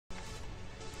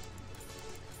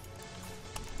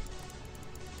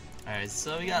Alright,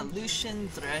 so we got Lucian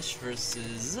Thresh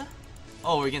versus...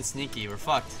 Oh, we're getting sneaky. We're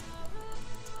fucked.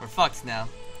 We're fucked now.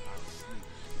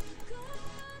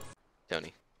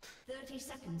 Tony. 30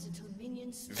 seconds until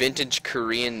minions. Vintage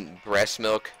Korean breast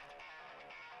milk.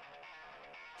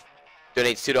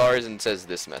 Donates $2 and says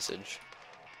this message.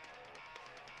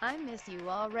 I miss you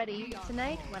already.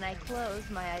 Tonight, when I close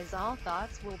my eyes, all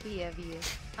thoughts will be of you.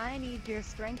 I need your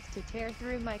strength to tear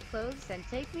through my clothes and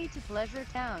take me to Pleasure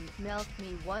Town. Milk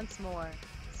me once more,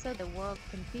 so the world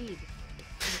can feed.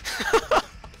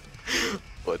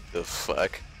 What the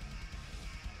fuck?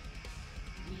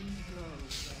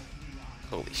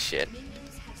 Holy shit.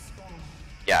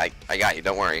 Yeah, I got you,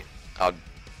 don't worry. I'll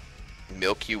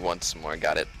milk you once more,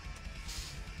 got it.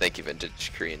 Thank you,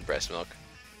 Vintage Korean breast milk.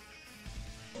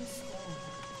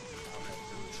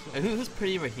 Who's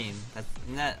Pretty Raheem?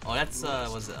 That's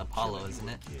was it Apollo, isn't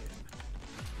it?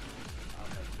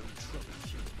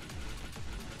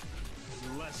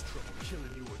 Less trouble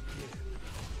killing you again.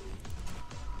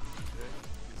 That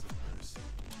is a mercy.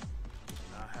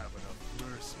 And I have enough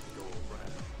mercy to go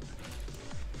around.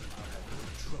 I'll have no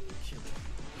trouble killing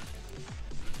you.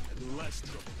 And less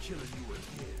trouble killing you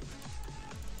again.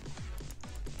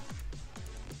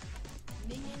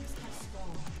 Minions have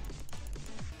spawned.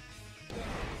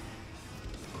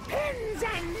 Pins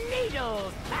and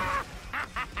needles!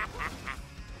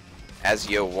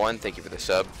 Azio1, thank you for the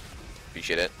sub.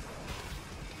 Appreciate it.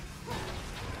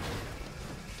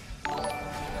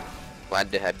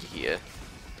 Glad to have you here.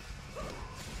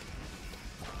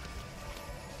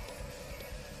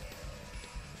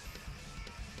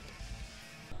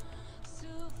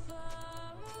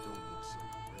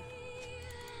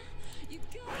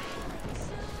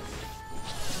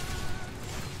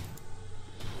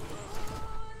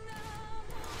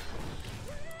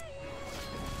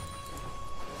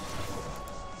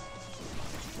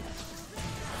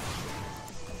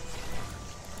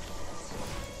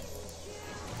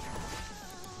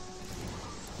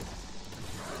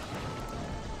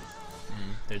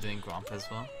 They're doing Gromp as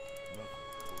well.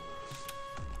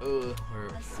 Oh,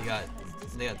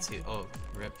 they got two. Oh,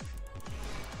 rip.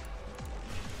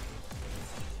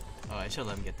 Oh, I should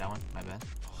let him get that one. My bad.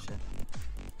 Shit.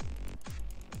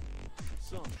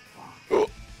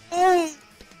 Oh.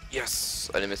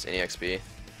 Yes! I didn't miss any XP.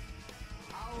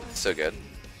 So good.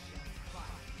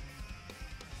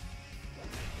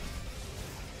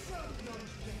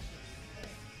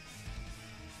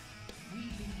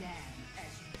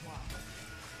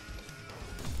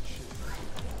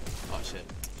 Oh shit.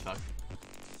 Fuck.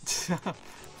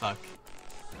 Fuck.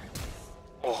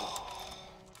 Oh.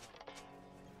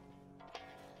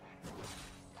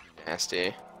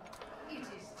 Nasty.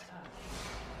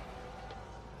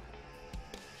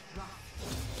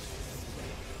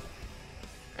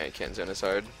 Alright, can't zone is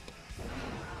hard.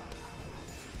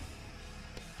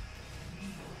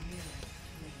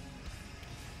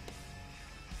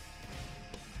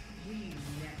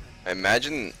 I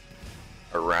imagine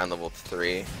around level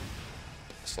 3,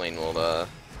 this lane will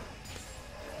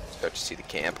start to see the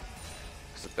camp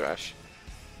because of Thresh.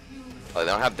 Oh, they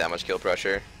don't have that much kill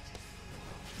pressure.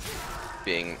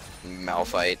 Being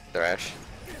Malphite Thresh.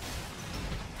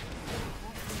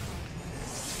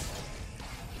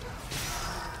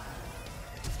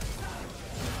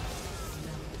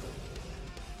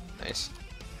 Nice.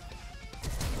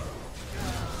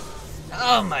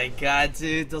 Oh my god,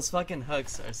 dude, those fucking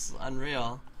hooks are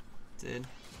unreal, dude.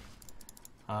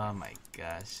 Oh my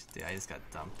gosh, dude, I just got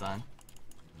dumped on.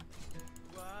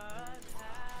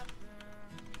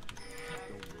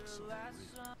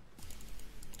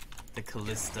 The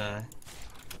Kalista,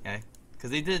 yeah, cause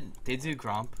they do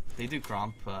Gromp,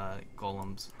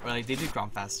 golems, or like they do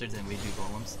Gromp faster than we do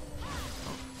golems.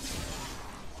 Oh.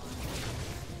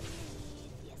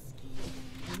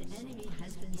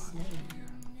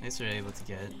 Nice we're able to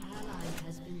get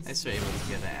an answer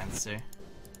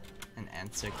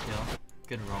kill.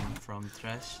 Good roam from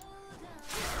Thresh.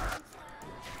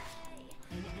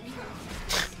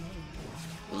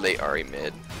 Late Ari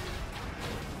mid.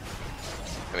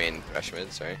 I mean, Thresh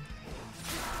mid, sorry.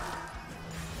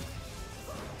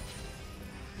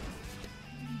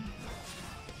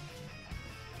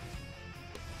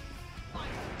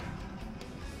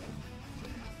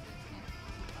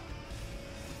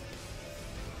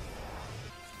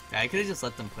 Yeah, I could have just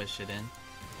let them push it in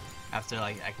after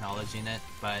like acknowledging it,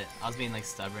 but I was being like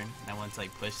stubborn and I wanted to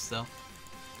like push still.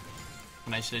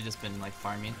 When I should have just been like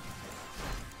farming.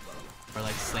 Or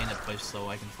like slaying a push so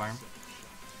I can farm.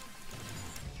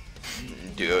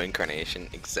 Duo incarnation,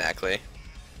 exactly.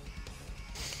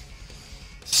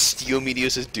 Steel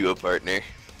Meteos' duo partner.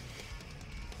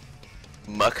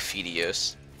 Muck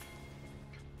Fedios.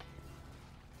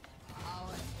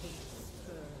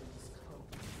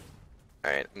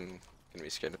 Alright, I'm gonna be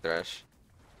scared to thrash.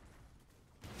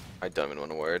 I don't even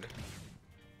want a word.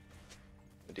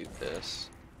 I'll do this.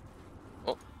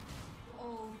 Oh.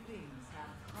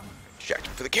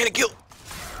 Distracted for the cannon kill!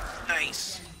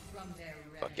 Nice!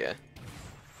 Fuck yeah.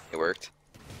 It worked.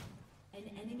 An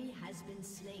enemy has been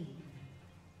slain.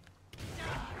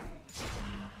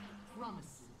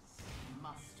 Promises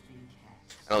must be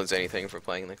kept. I don't lose anything for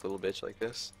playing like a little bitch like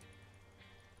this.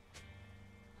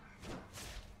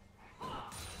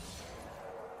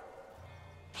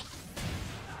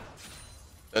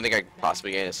 The only thing I could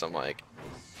possibly gain is some like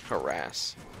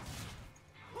harass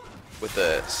with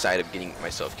the side of getting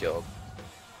myself killed.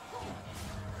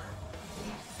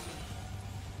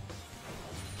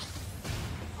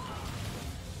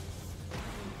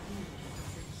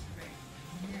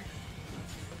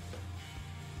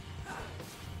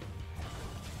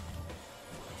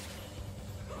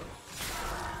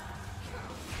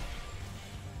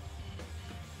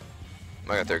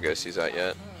 I'm not gonna throw ghosties out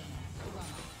yet.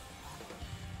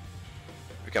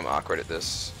 Become awkward at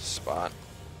this spot.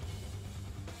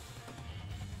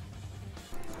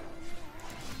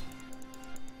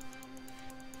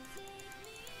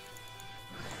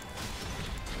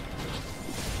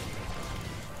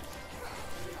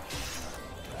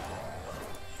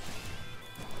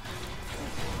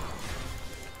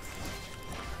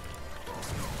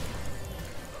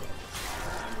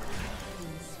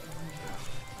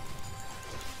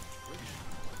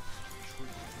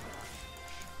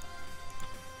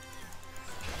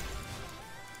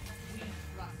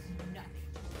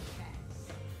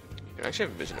 I actually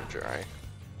have a vision of dry.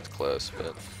 It's close,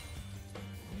 but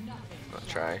not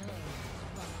try.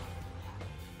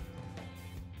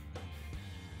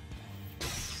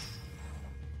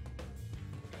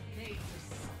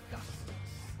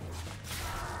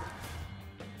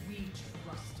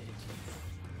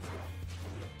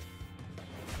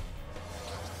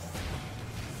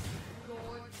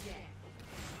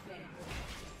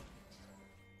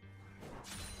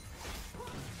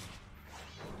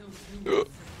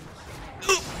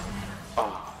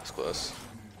 Oh, that's close.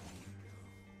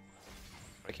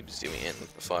 I keep zooming in.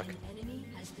 What the fuck? An enemy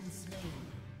has been slain.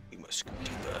 We must go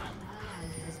deeper. Ally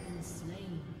has been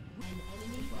slain. An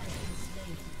enemy has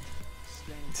been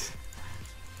slain.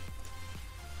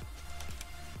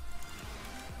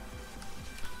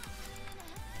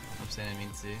 I'm saying I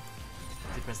mean to.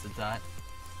 You press the dot.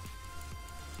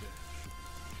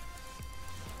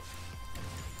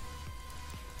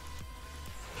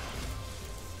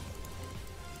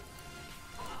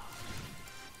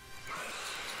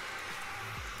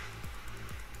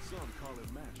 Some call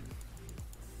it magic.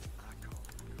 I call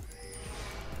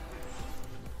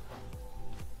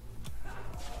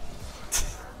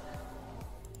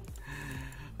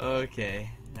it Okay,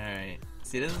 alright.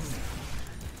 See,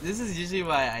 this is usually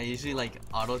why I usually like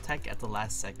auto attack at the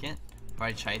last second, or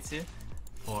I try to,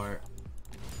 for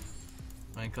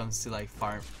when it comes to like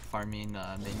farming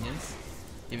minions.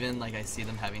 Even like I see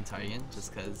them having target,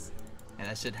 just cause, and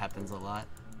that shit happens a lot.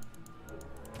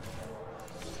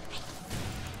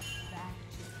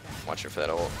 Watch her for that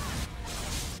ult.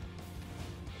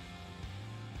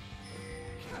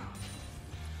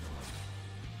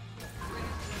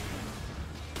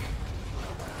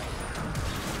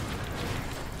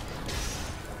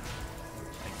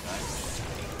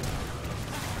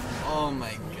 Oh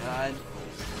my god.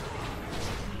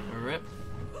 Rip.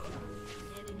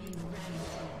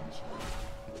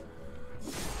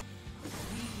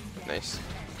 Nice.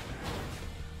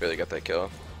 Really got that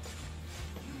kill.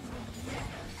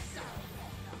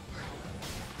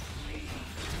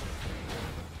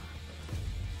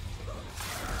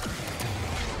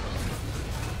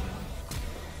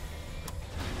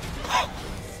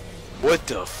 What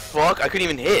the fuck? I couldn't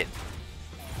even hit.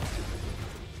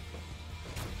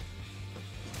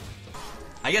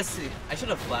 I guess I should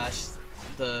have flashed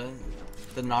the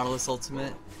Nautilus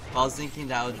ultimate. But I was thinking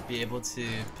that I would be able to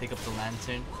pick up the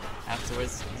lantern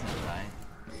afterwards. He's gonna die.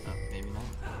 Oh, maybe not.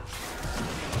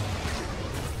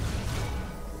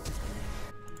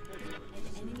 An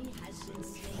enemy has been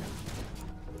slain.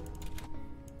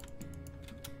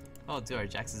 Oh, dude, our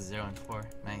Jax is 0 and 4.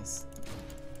 Nice.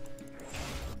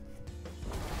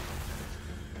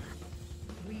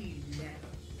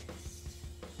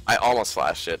 I almost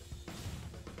flashed it.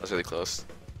 That was really close.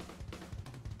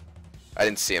 I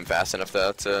didn't see him fast enough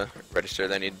though to register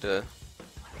that I needed to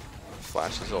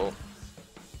flash his ult.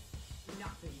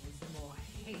 Nothing is more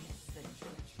heinous than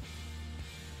treachery.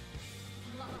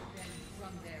 Pluck them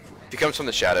from their If he comes from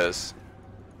the shadows,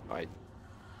 I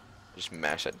just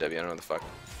mash that W. I don't know what the fuck.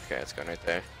 Okay, it's going right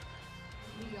there.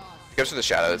 If he comes from the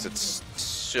shadows, it's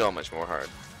so much more hard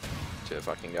to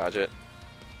fucking dodge it.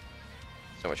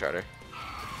 So much harder.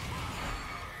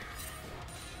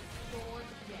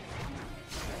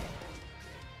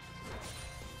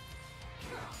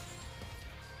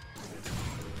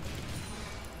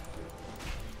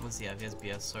 Let's see, he has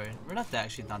BS, sorry. We're not that,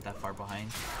 actually not that far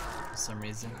behind for some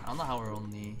reason. I don't know how we're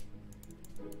only...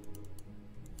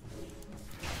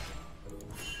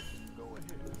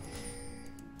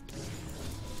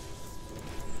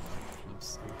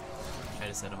 Oops. Try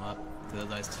to set him up, because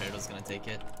otherwise Turtle's gonna take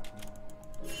it.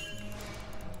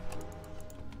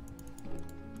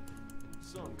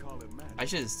 Some call it magic. I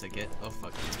should've just took it. Oh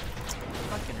fuck.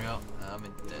 Fucking real. I'm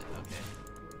in dead. Okay.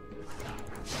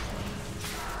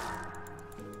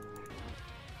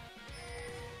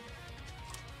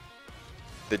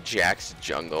 The Jack's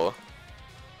jungle.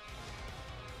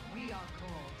 We are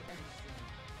called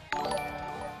Edison.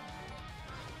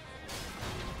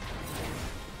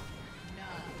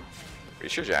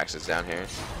 Pretty sure Jax is down here.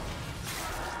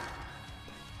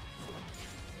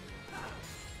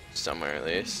 Somewhere at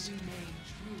least.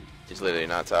 He's literally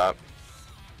not top.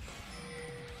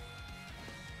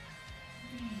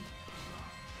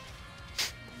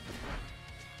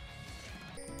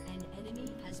 An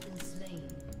enemy has been slain.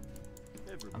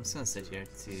 I'm just gonna sit here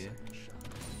to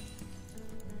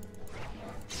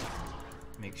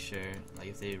make sure, like,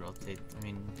 if they rotate. I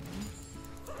mean,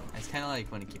 I just kind of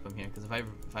like want to keep them here because if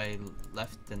I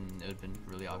left, then it would have been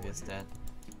really obvious that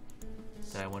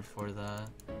I went for that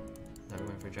I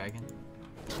went for dragon.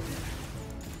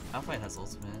 Malphite has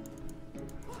ultimate.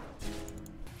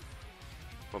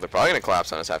 Well, they're probably gonna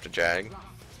collapse on us after Jag.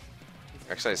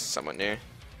 Actually, it's somewhat near.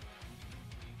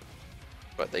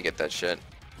 But they get that shit.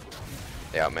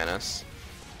 They outman us.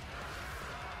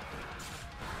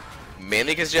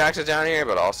 Mainly because Jax is down here,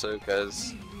 but also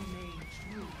because...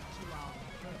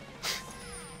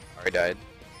 Already died.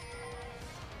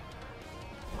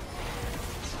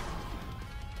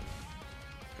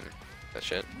 That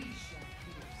shit.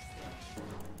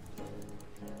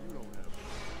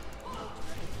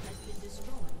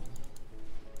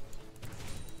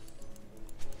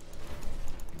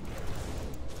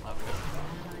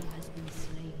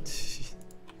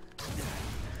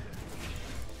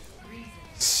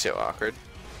 So awkward.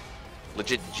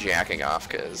 Legit jacking off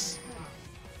because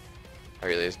I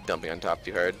really is dumping on top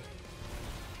too hard.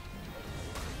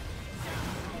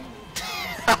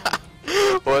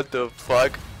 What the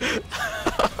fuck?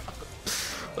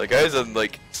 That guy's on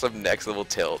like some next level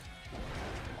tilt.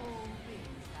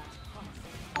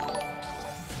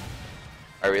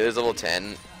 I really is level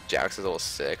 10, Jax is level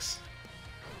 6.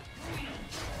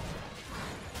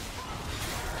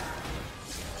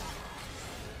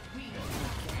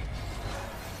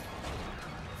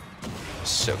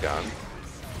 So gone.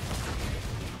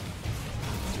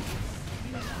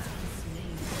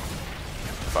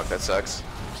 Fuck, that sucks.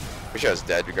 Wish I was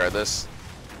dead regardless.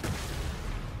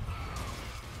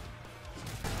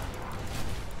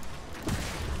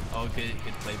 Oh, good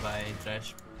play by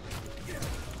Thresh.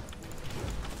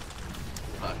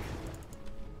 Fuck.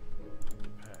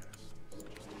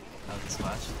 That was a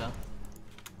splash though.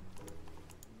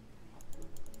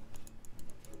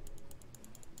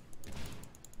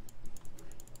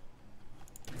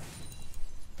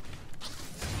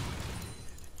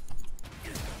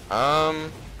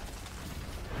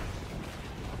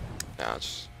 Nah,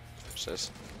 it's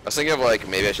just. I was thinking of like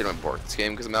maybe I should have borked this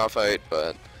game because of Malphite,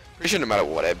 but pretty sure no matter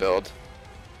what I build,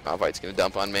 Malphite's gonna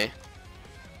dump on me.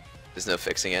 There's no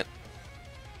fixing it.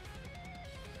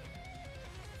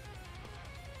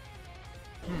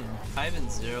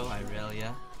 5-0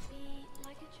 Irelia.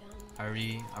 Are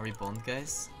we boned,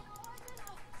 guys?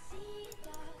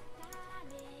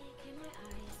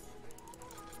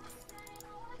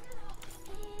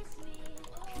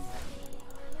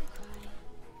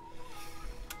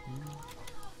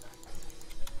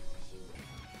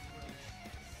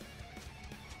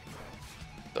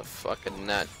 The fucking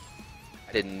nut.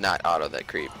 I did not auto that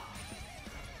creep.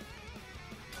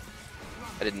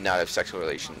 I did not have sexual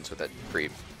relations with that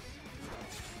creep.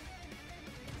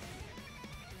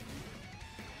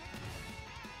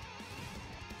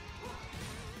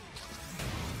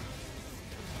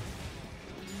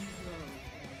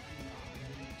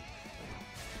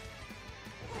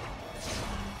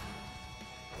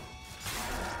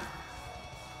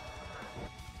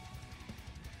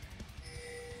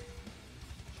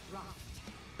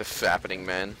 The fappening,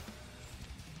 man.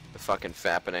 The fucking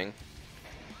fappening.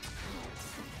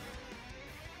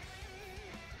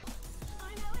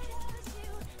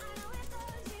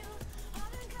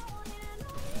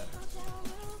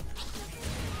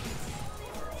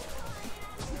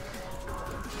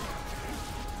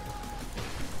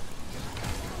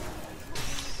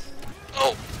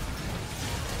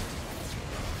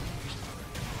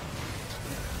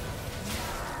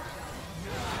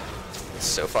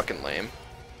 so fucking lame.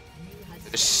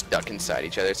 They're just stuck inside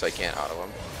each other, so I can't auto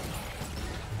them.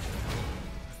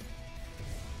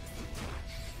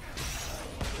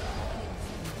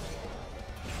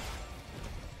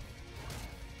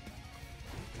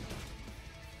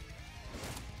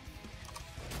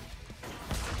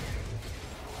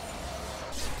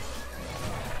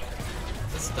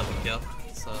 This is double kill,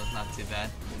 so it's not too bad.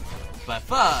 But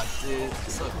fuck, dude,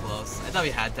 so close. I thought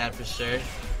we had that for sure.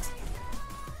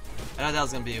 I thought that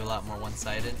was gonna be a lot more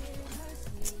one-sided.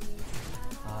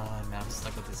 Man, I'm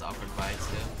stuck with this awkward bite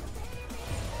too.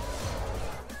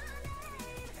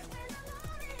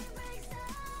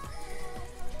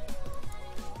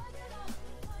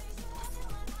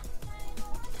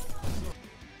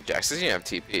 Jax doesn't even have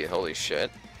TP, holy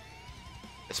shit.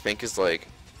 This pink is like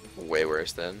way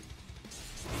worse than.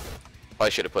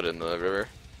 Probably should have put it in the river.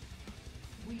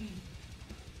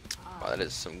 Wow, that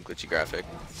is some glitchy graphic.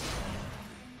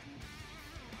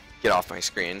 Get off my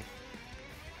screen.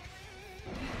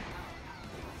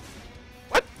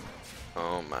 What?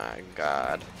 Oh my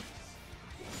god.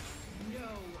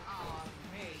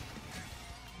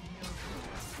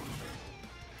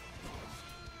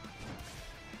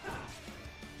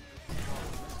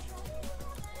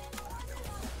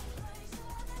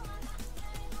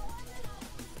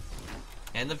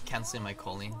 I ended up canceling my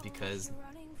calling because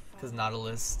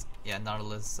Nautilus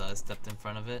stepped in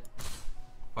front of it,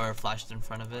 or flashed in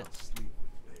front of it.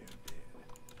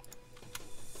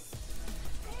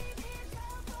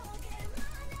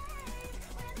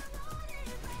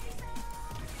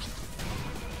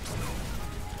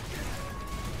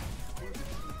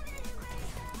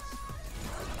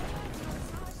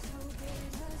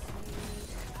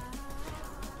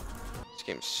 This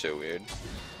game's so weird.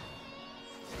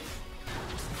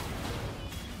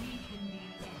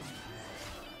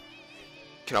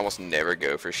 Can almost never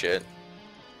go for shit.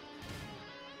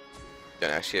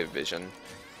 Don't actually have vision.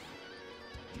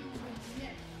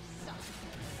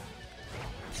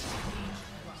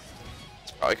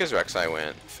 It's probably because Rek'Sai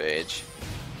went Phage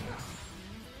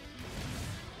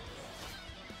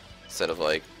instead of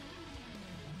like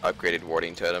upgraded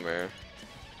warding totem or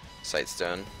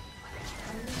sightstone.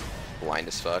 Blind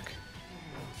as fuck.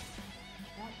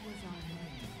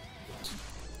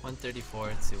 134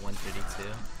 to 132.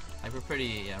 Like we're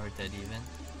pretty, yeah, we're dead even.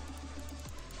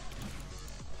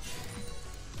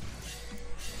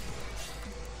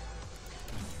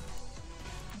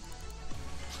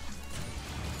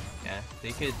 Yeah,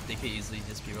 they could easily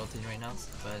just be rotating right now,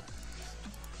 but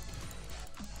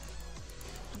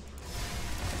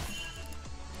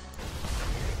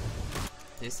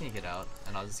they just need to get out,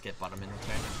 and I'll just get bottom in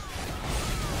return.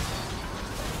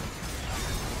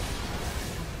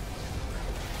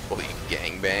 Holy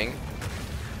gangbang.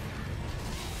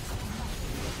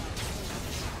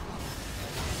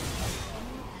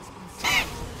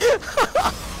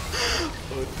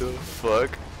 What the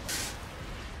fuck?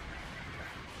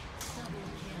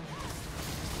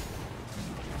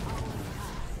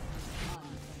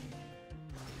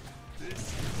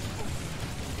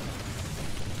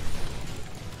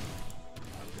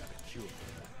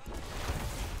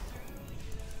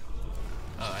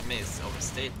 Oh, I may have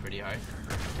overstayed pretty hard.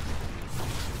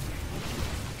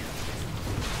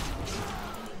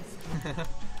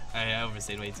 I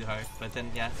overstayed way too hard, but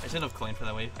then yeah, I should have coined for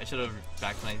that wave. I should have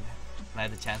backed when I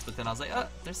had the chance, but then I was like, oh,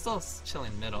 they're still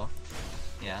chilling middle.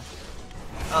 Yeah,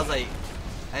 I was like,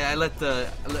 I let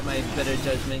my better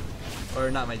judgment, or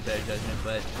not my better judgment,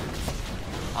 but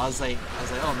I was like,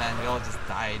 oh man, we all just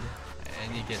died.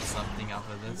 I need to get something off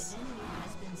of this.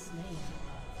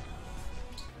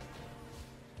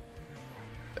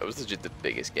 That was legit the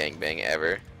biggest gangbang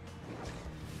ever.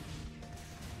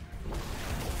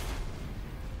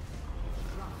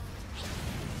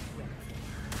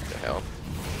 What the hell?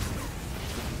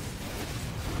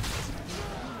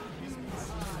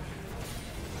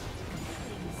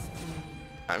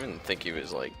 I didn't think he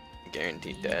was like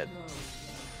guaranteed dead.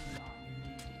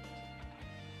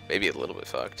 Maybe a little bit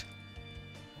fucked.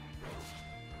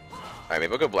 Alright,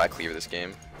 maybe I'll go Black Cleaver this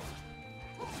game.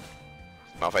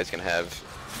 Malphite's gonna have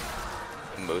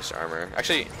most armor.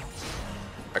 Actually,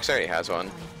 Rex already has one.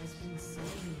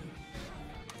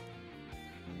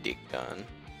 Dick gun.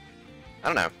 I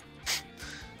don't know.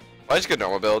 I'll just go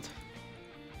normal build.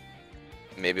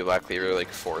 Maybe Black Cleaver like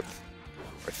 4th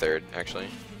or 3rd, actually.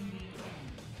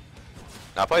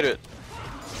 No, I'll probably do it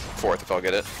 4th if I'll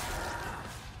get it.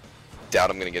 Doubt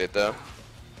I'm gonna get it though.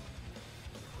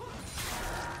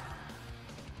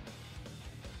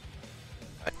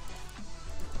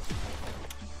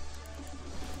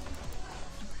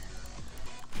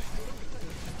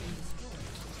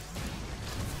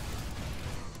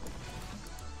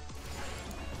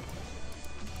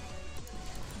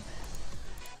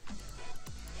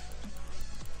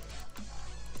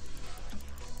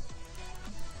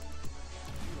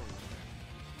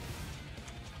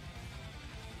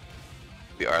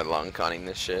 We are long conning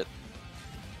this shit.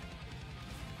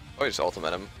 Oh, just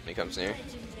ultimate him when he comes near.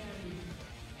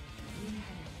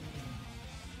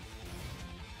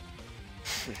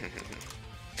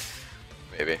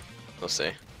 Maybe. We'll see.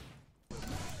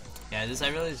 Yeah, this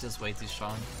Irelia is just way too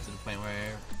strong to the point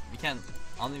where we can't.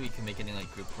 I don't think we can make any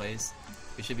like group plays.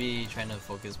 We should be trying to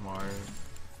focus more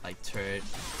like turret.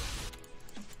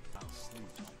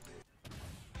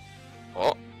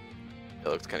 Oh, it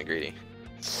looked kind of greedy.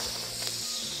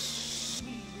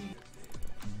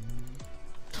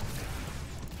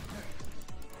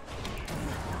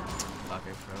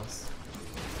 Fucker froze.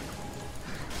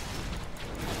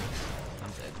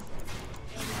 I'm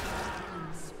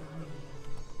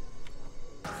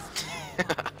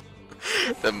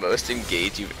dead. The most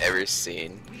engaged you've ever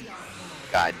seen.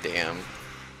 God damn.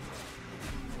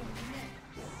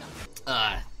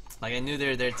 Like I knew they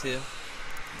were there too.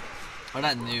 Or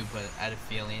not knew, but I had a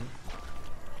feeling.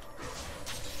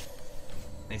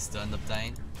 They still end up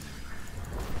dying.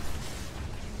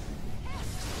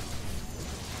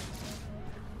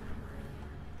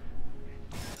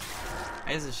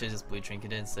 I guess I should just blue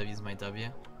trinket it instead of using my W.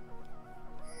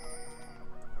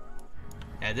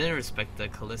 Yeah, I didn't respect the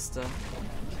Kalista.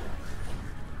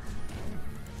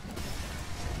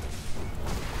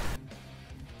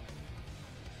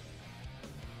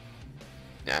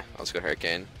 Yeah, I'll just go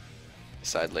Hurricane.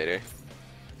 Decide later.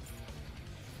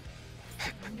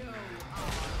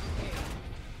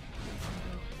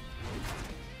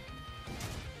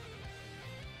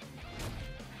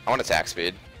 I want attack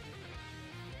speed.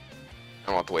 I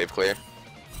don't want the wave clear.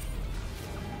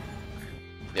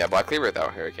 Yeah, Black Cleaver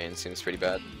without Hurricane seems pretty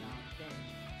bad.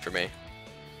 For me.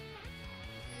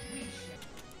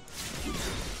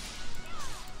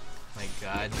 My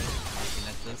god, looking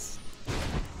at this.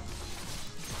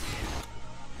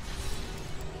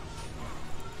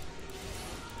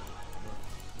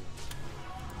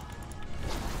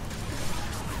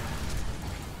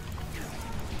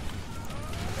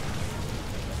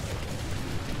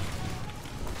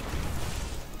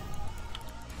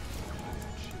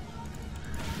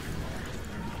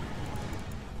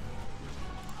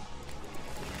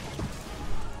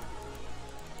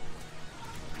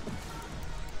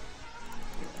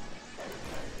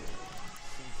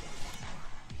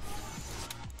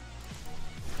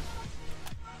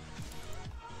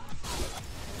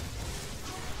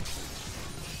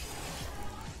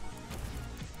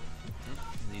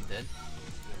 Is he dead?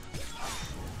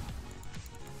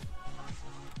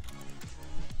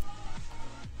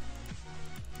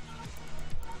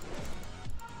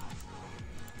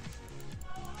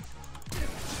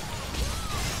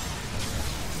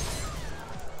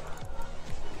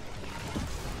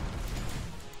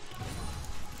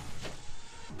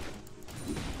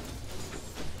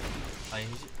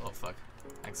 Oh fuck!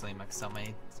 Accidentally maxed out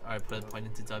my. Or I put a point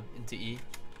into E.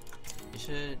 You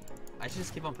should. I should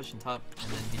just keep on pushing top,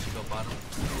 and then he should go bottom.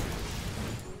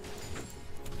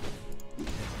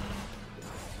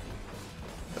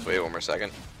 Let's wait one more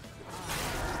second.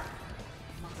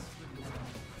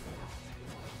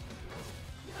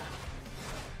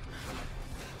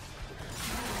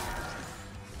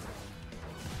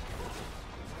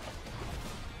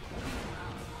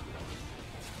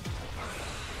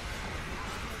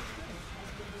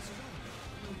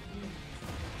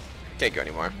 Can't go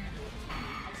anymore.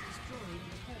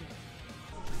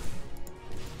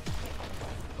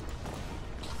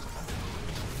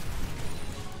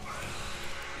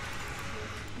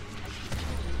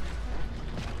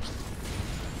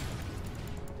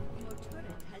 Your turret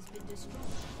has been destroyed.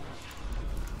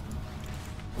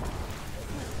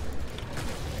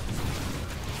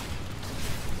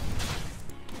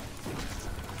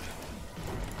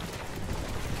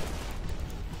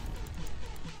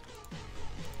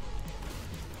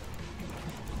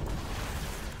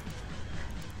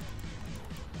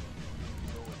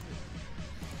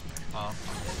 Oh.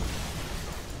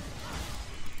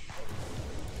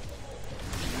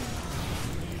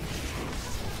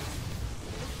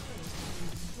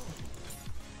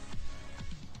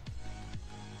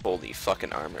 Holy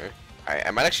fucking armor. Alright,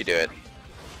 I might actually do it.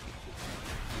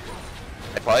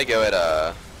 I'd probably go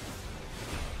at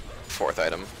fourth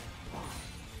item.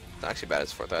 Not actually bad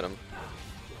as fourth item.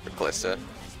 For Kalista.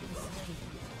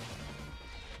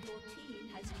 Your team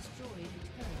has destroyed a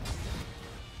turret.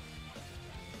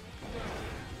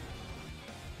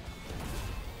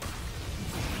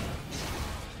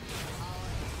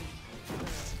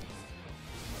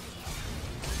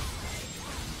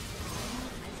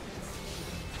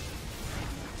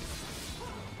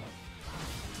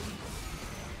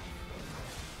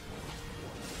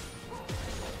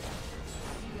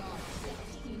 Your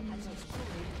team has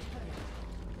destroyed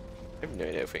No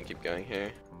idea if we can keep going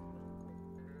here.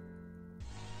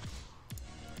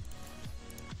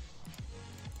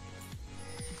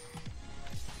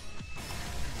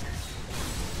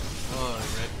 Oh,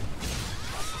 rip.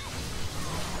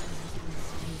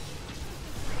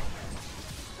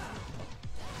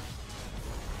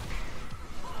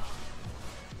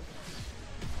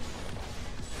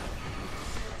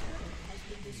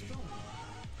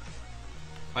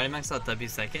 Why I max out W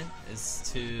second is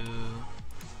to...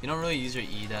 You don't really use your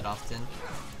E that often.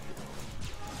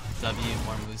 W,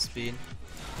 more move speed.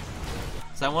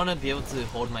 So I want to be able to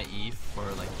hold my E for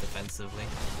like defensively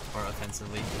or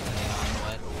offensively, depending on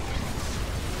what.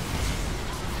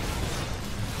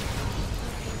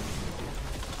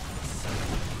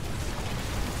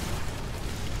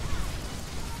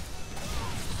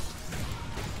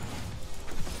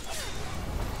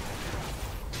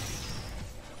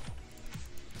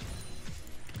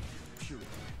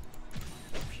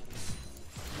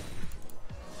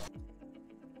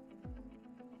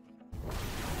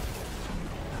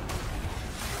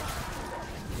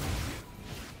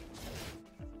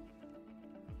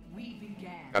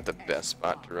 Not the best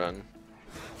spot to run.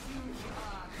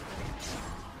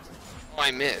 Oh,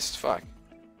 I missed. Fuck.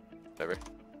 Whatever.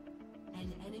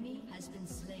 An enemy has been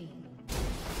slain.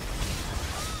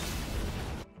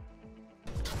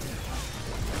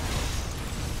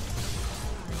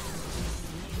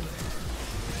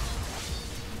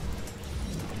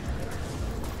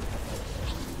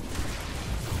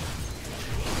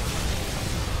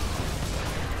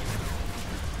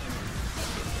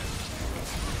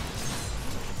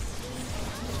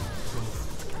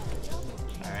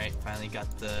 Finally got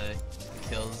the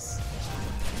kills.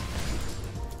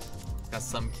 Got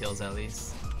some kills at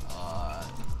least.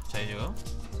 Should I go?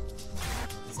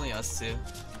 It's only us two.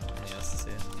 Only us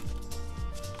two.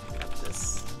 Got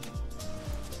this.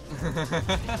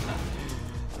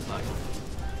 Fuck.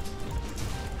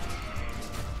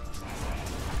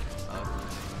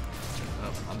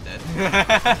 Oh, I'm dead.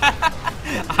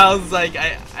 I was like,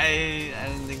 I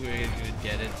didn't think we would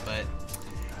get it, but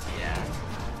yeah.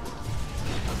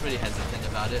 Pretty hesitant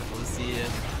about it. We'll see.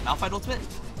 Malphite ultimate?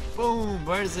 Boom!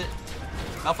 Where is it?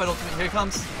 Malphite ultimate, here it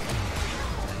comes.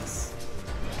 Nice.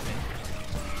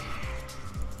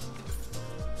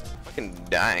 Fucking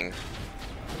dying.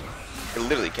 I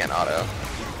literally can't auto.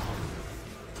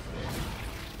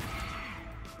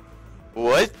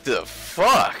 What the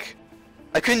fuck?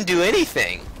 I couldn't do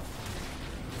anything.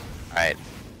 Alright.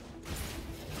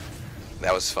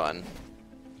 That was fun.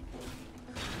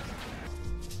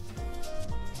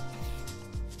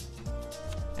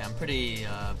 I'm pretty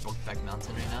Brokeback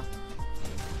Mountain right now.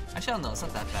 Actually, I don't know, it's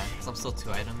not that bad, because I'm still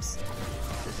 2 items.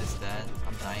 It's just that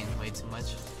I'm dying way too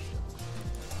much.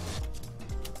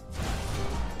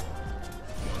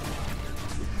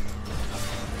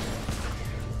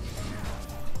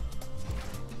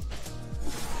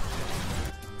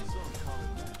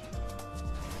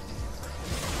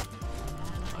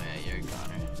 Oh yeah, you're a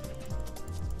goner.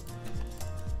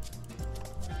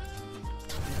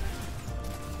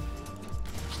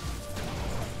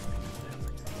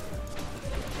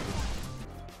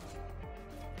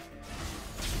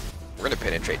 We're gonna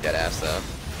penetrate that ass though.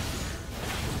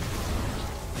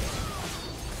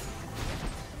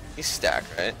 He's stacked,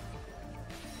 right?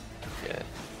 Yeah.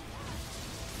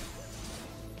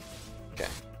 Okay.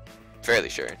 Fairly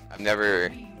sure. I've never... I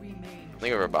think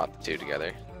I've ever bought the two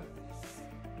together.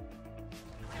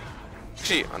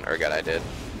 Actually, on Urgot I did.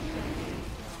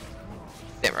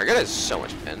 Damn, Urgot has so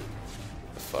much pin.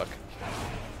 What the fuck?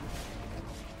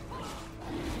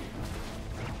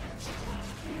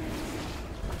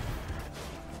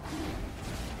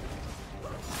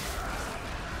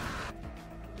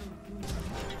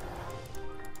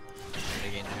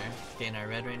 Getting our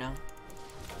red right now.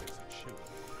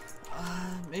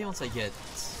 Maybe once I need to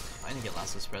get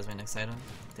Lasso Spreads my next item.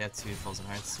 They have 2 Frozen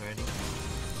Hearts already.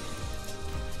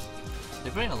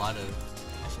 They're building a lot of,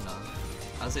 actually no,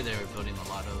 I would say they were building a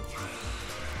lot of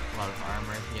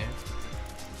armor here.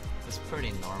 It's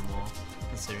pretty normal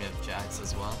considering you have Jax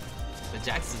as well. But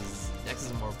Jax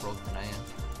is more broke than I am.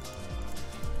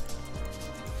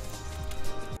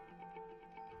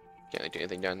 Can't really do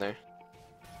anything down there.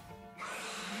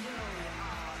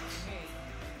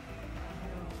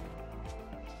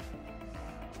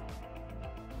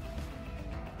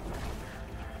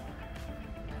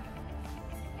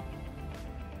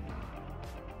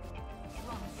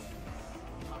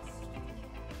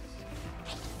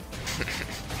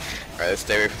 Alright, let's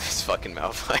stay away from this fucking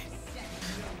Malphite.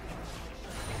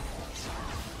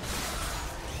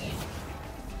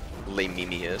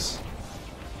 Lemimius.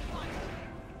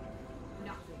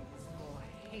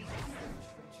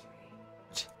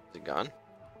 it gone?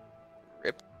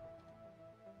 Rip.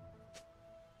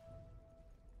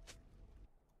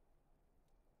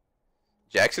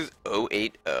 Jax is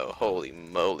 080. Holy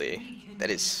moly. That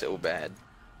is so bad.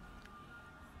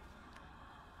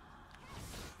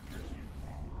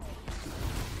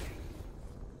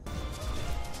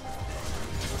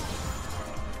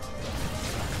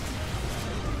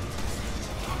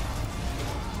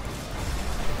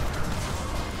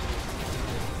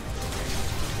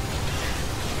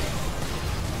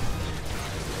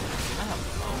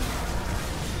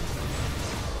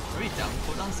 Are we down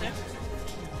cooldowns there?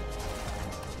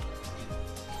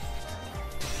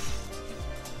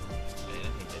 Okay, I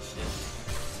don't think that shit.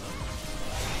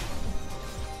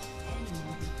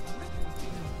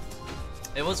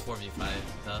 It was 4v5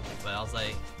 though, but I was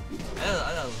like, I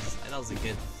thought that was a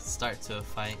good start to a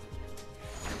fight,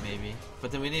 maybe.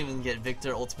 But then we didn't even get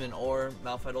Victor ultimate or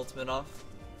Malphite ultimate off.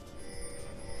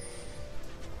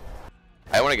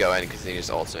 I want to go in because he just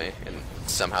ults me, and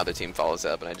somehow the team follows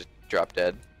up, and I just drop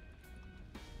dead.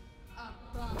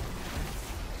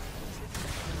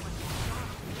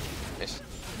 Nice.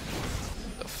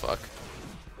 The fuck?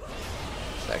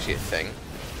 It's actually a thing.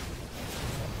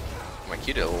 My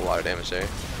Q did a lot of damage there.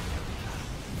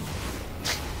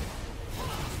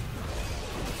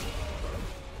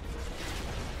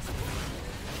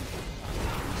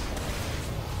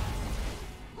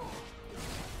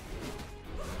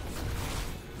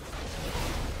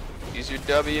 Use your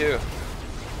W.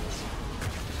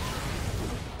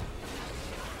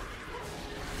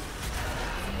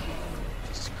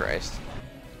 Jesus Christ.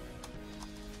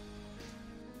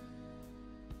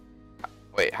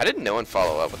 Wait, how did no one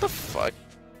follow up? What the fuck?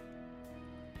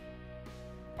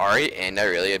 Ari and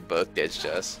Irelia both ditched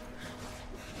us.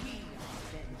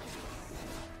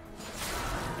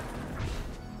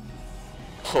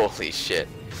 Holy shit.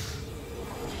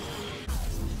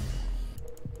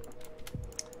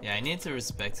 Yeah, I need to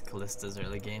respect Kalista's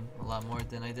early game a lot more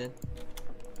than I did.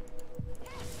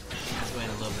 Just went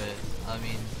a little bit. I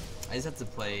mean, I just had to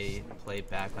play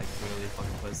back like really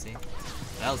fucking pussy.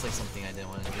 That was like something I didn't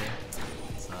want to do.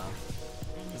 So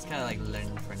just kind of like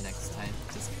learn for next time.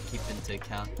 Just keep into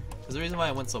account. Because the reason why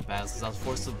I went so bad is because I was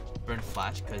forced to burn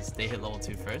flash because they hit level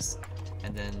 2 first,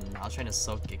 and then I was trying to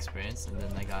soak experience, and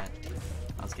then I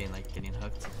was getting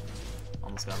hooked.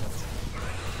 Almost got hooked.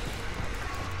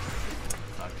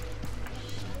 Fuck.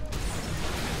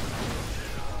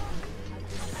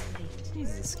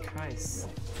 Jesus Christ.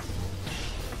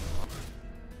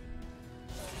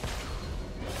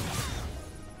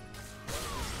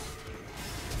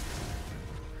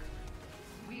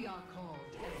 We are called.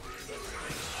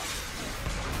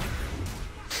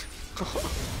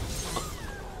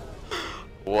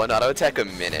 One auto attack a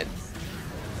minute.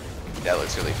 That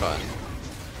looks really fun.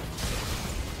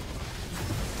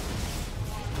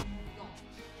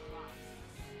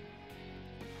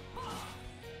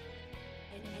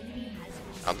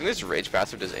 I don't think this rage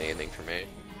passive does anything for me.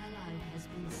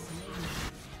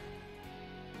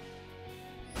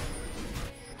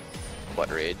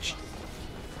 What rage?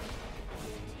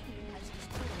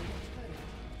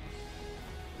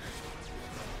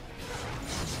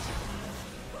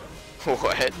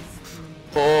 What?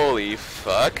 Holy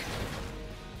fuck.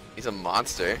 He's a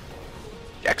monster.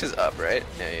 Jax is up, right?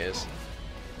 Yeah, he is.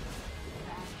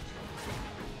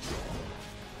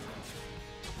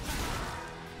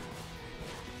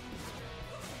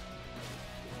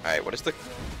 Alright, what is the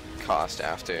cost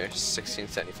after?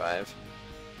 1675.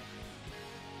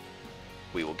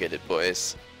 We will get it,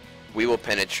 boys. We will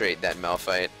penetrate that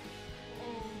Malphite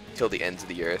till the ends of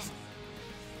the earth.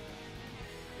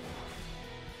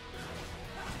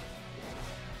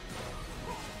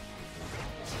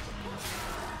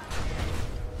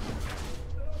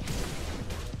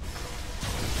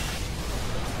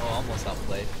 Oh, almost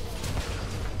outplayed.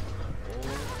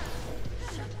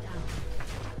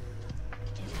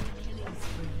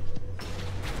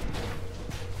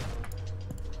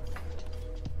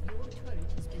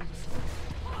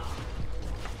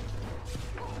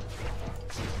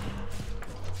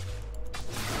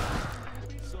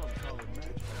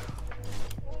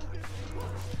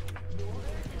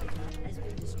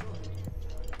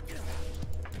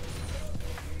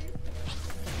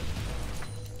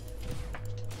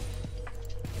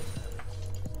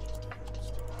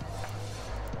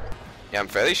 Yeah, I'm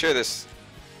fairly sure this...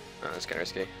 Oh, that's kinda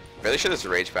risky. Fairly sure this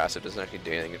rage passive doesn't actually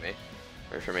do anything to me.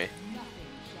 Or for me.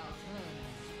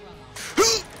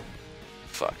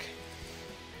 Fuck.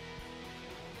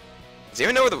 Does he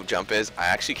even know where the jump is? I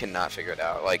actually cannot figure it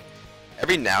out. Like,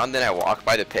 every now and then I walk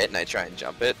by the pit and I try and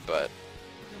jump it, but...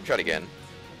 Try it again.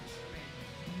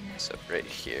 Except right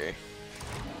here.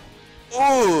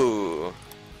 Ooh!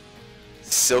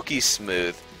 Silky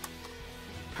smooth.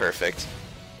 Perfect.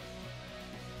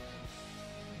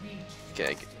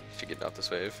 Okay, I should get off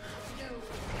this wave.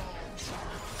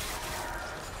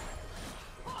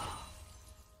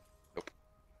 Nope.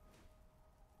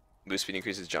 Boost speed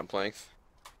increases jump length.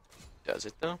 Does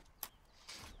it though?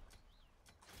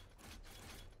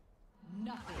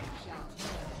 Nothing shall tear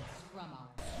us from us.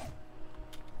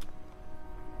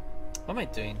 What am I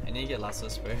doing? I need to get Last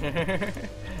Whisper.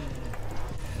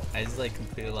 I just like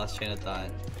completely lost train of thought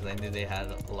because I knew they had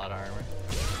a lot of armor.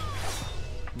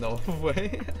 No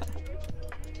way.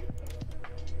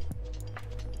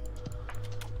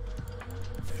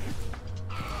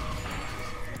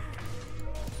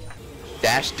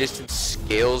 Dash distance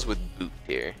scales with boot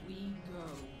tier.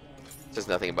 Says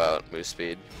nothing about move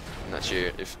speed. I'm not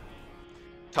sure if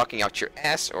talking out your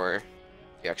ass or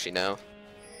you actually know.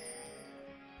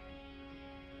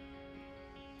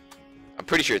 I'm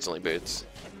pretty sure it's only boots.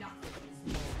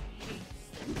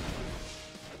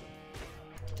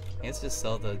 Let's just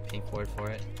sell the pink ward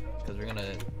for it because we're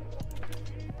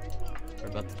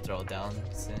about to throw it down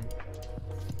soon.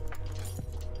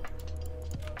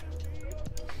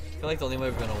 I feel like the only way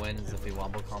we're gonna win is if we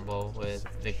wombo combo with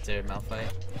Victor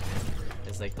Malphite.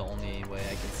 It's like the only way I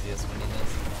can see us winning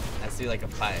this. I see like a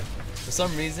 5. For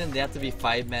some reason, they have to be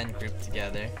 5-man grouped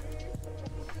together.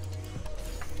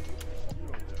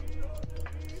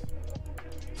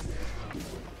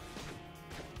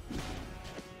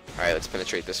 Alright, let's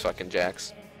penetrate this fucking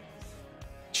Jax.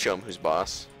 Show him who's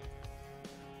boss.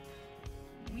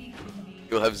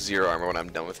 He'll have 0 armor when I'm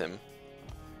done with him.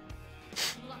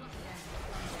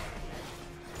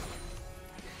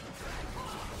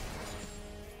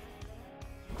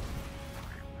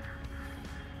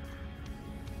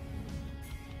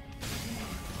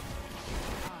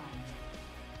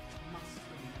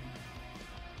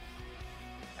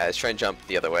 Let's try and jump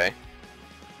the other way.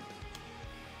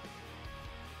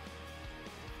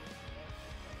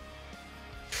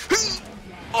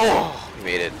 Oh, we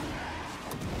made it.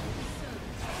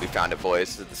 We found it,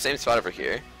 boys. It's the same spot over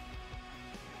here.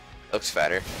 Looks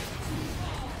fatter.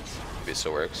 Maybe it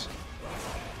still works.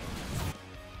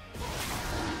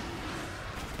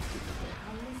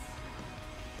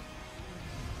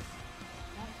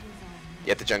 You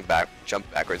have to jump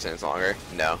backwards and it's longer.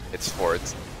 No, it's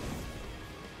forwards.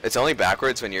 It's only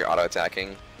backwards when you're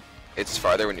auto-attacking. It's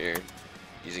farther when you're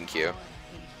using Q.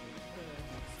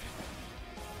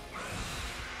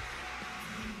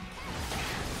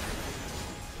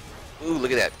 Ooh,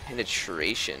 look at that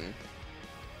penetration.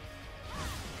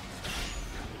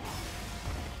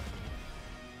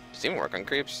 Does it even work on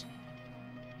creeps?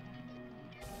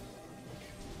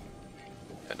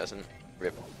 That doesn't.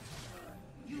 Rip.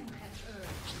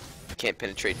 Can't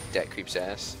penetrate that creep's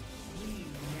ass.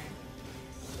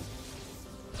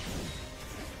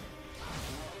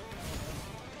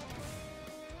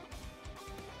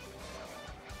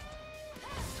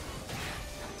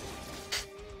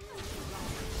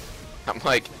 I'm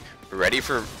like ready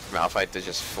for Malphite to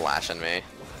just flash on me.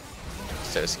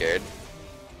 So scared.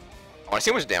 I want to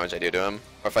see how much damage I do to him,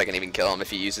 or if I can even kill him if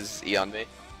he uses E on me.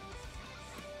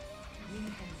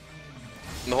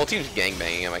 And the whole team's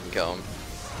gangbanging him, I can kill him.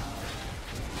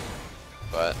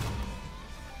 But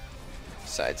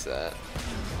besides that,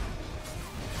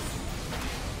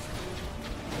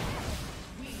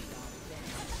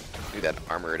 do that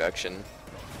armor reduction.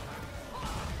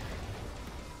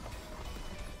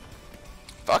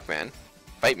 Fuck, man.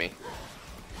 Fight me.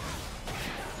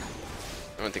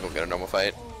 I don't think we'll get a normal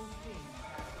fight.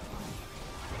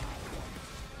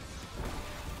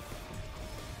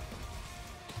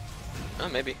 Oh,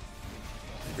 maybe.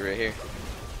 You're right here.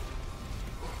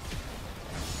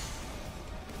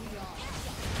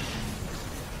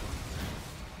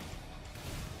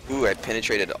 Ooh, I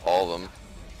penetrated all of them.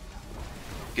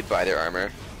 Goodbye their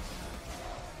armor.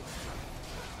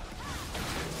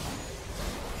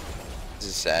 This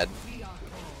is sad. Do you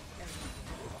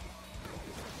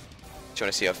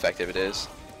want to see how effective it is?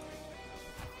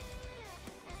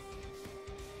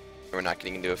 We're not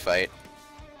getting into a fight.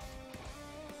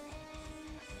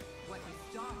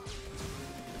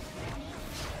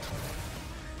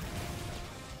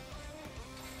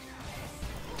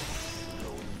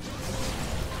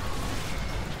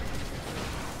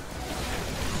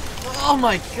 Oh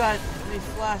my god, they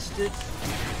flashed it.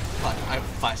 Fuck, I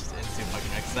flashed into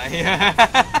fucking Rek'Sai.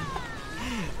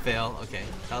 Fail, okay.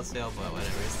 That was fail, but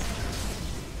whatever.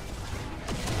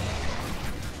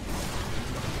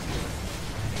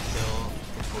 Kill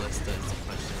the Kalista is the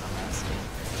question I'm asking.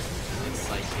 It's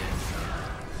like it.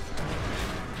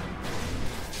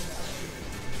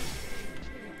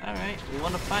 Alright, we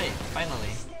won a fight, finally.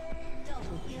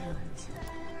 Double kill. An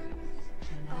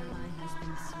ally has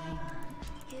been slain.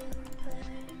 An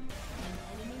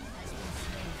enemy has been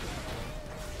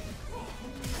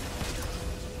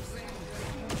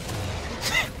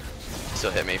slain.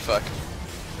 Still hit me, fuck.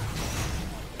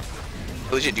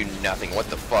 Lucian do nothing, what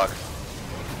the fuck?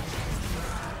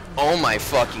 Oh my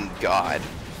fucking god.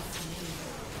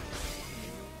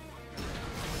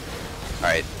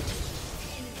 Alright.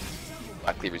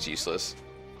 Black Cleaver's useless.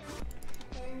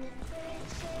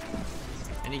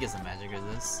 I need to get some magic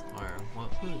resist, or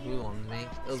who owned me?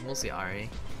 It was mostly Ari.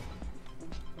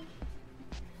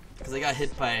 Because I got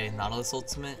hit by Nautilus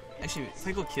ultimate. Actually, if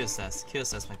I go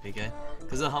QSS might be good.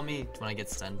 Because it'll help me when I get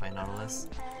stunned by Nautilus.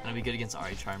 And it'll be good against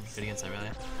Ari Charm, good against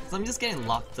Irelia. So I'm just getting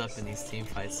locked up in these team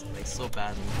fights, like so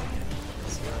badly.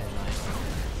 It's really annoying.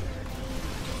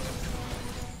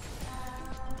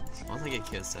 Once I get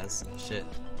QSS, shit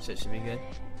should be good.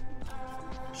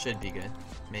 Should be good,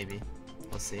 maybe.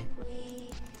 We'll see.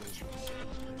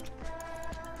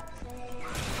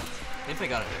 If I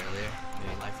got it earlier,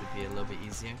 maybe life would be a little bit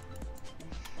easier.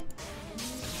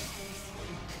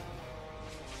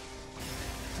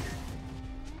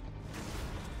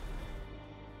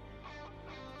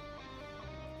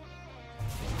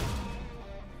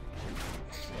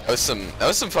 That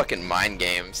was some fucking mind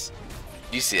games.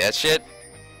 You see that shit?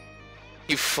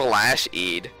 You flash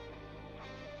E'd.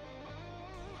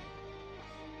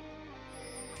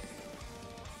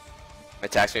 My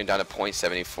attack speed down to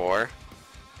 0.74.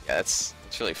 Yeah, it's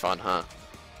really fun, huh?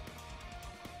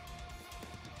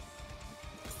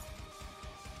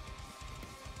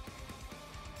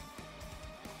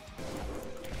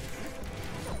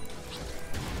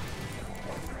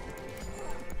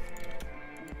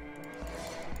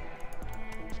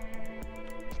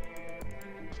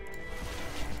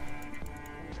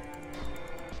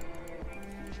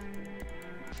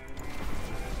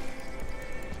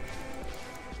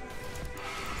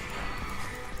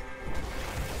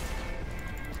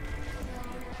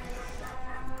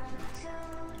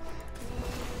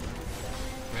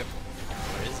 Rip.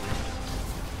 Where is he?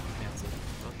 Fancy.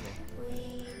 Okay.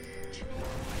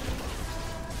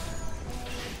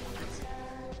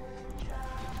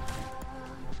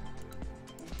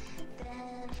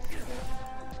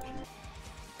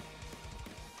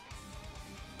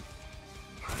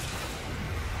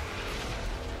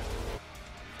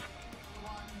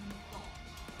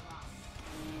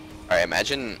 Alright,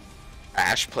 imagine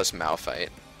Ashe plus Malphite.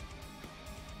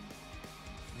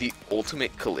 The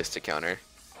ultimate Kalista counter.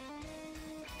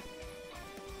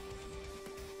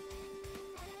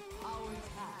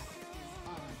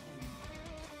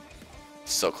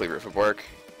 So Cleaver would work.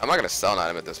 I'm not gonna sell an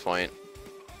item at this point.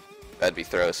 That'd be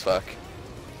throw as fuck.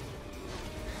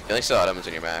 You only sell items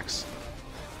when you're max.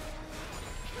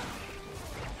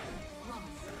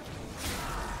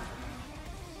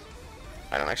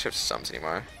 I don't actually have sums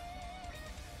anymore.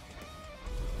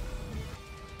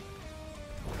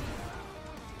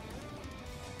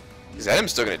 These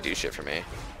items still gonna do shit for me.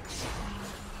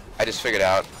 I just figured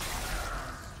out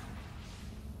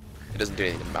it doesn't do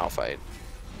anything to Malphite.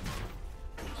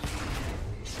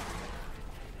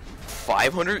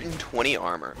 520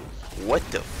 armor. What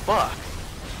the fuck?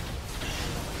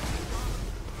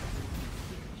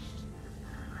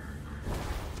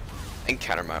 And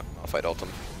counter Malphite ult him.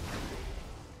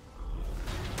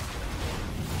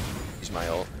 Use my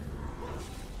ult.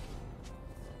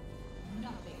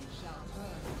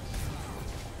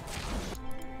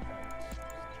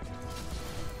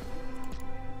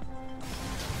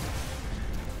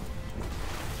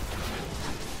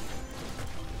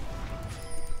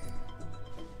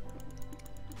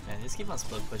 Man, just keep on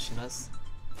split pushing us.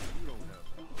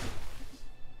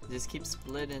 Just keep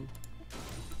splitting.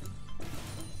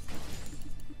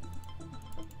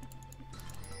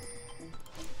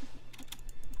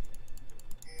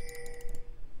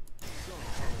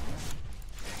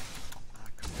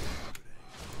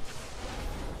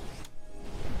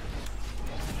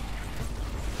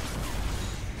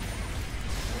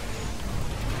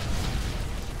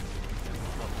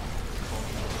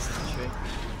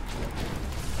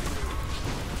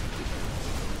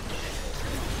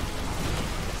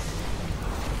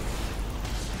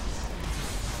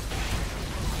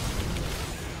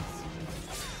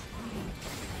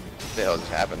 What the hell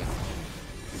just happened?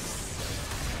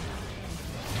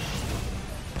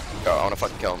 Go, I wanna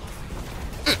fucking kill him.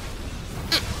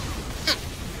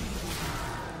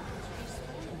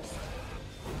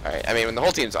 Alright, I mean, when the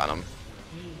whole team's on him,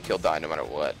 he'll die no matter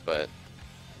what, but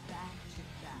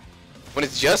when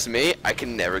it's just me, I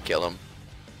can never kill him.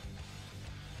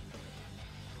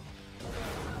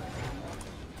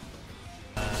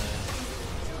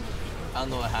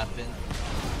 happen.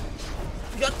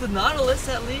 We got the Nautilus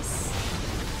at least.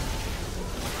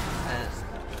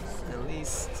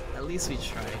 At least we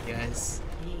tried, guys.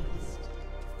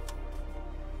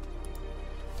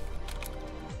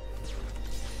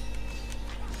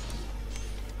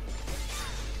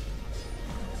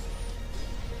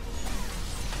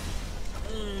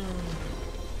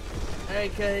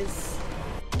 Alright, guys.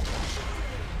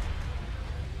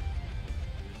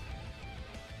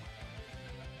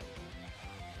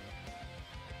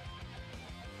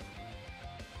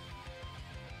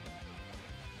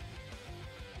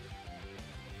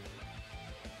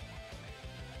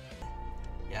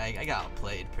 Yeah, I got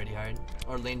outplayed pretty hard.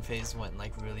 Our lane phase went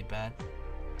like really bad.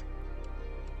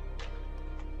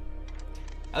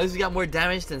 At least we got more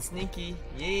damage than Sneaky.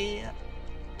 Yeah.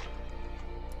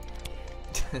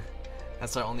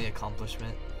 That's our only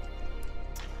accomplishment.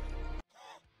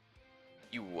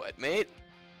 You what, mate?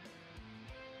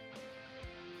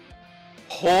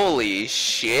 Holy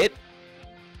shit!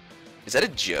 Is that a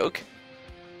joke?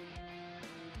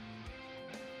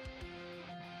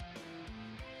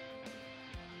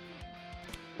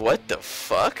 What the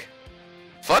fuck?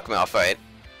 Fuck Malphite.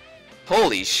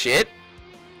 Holy shit.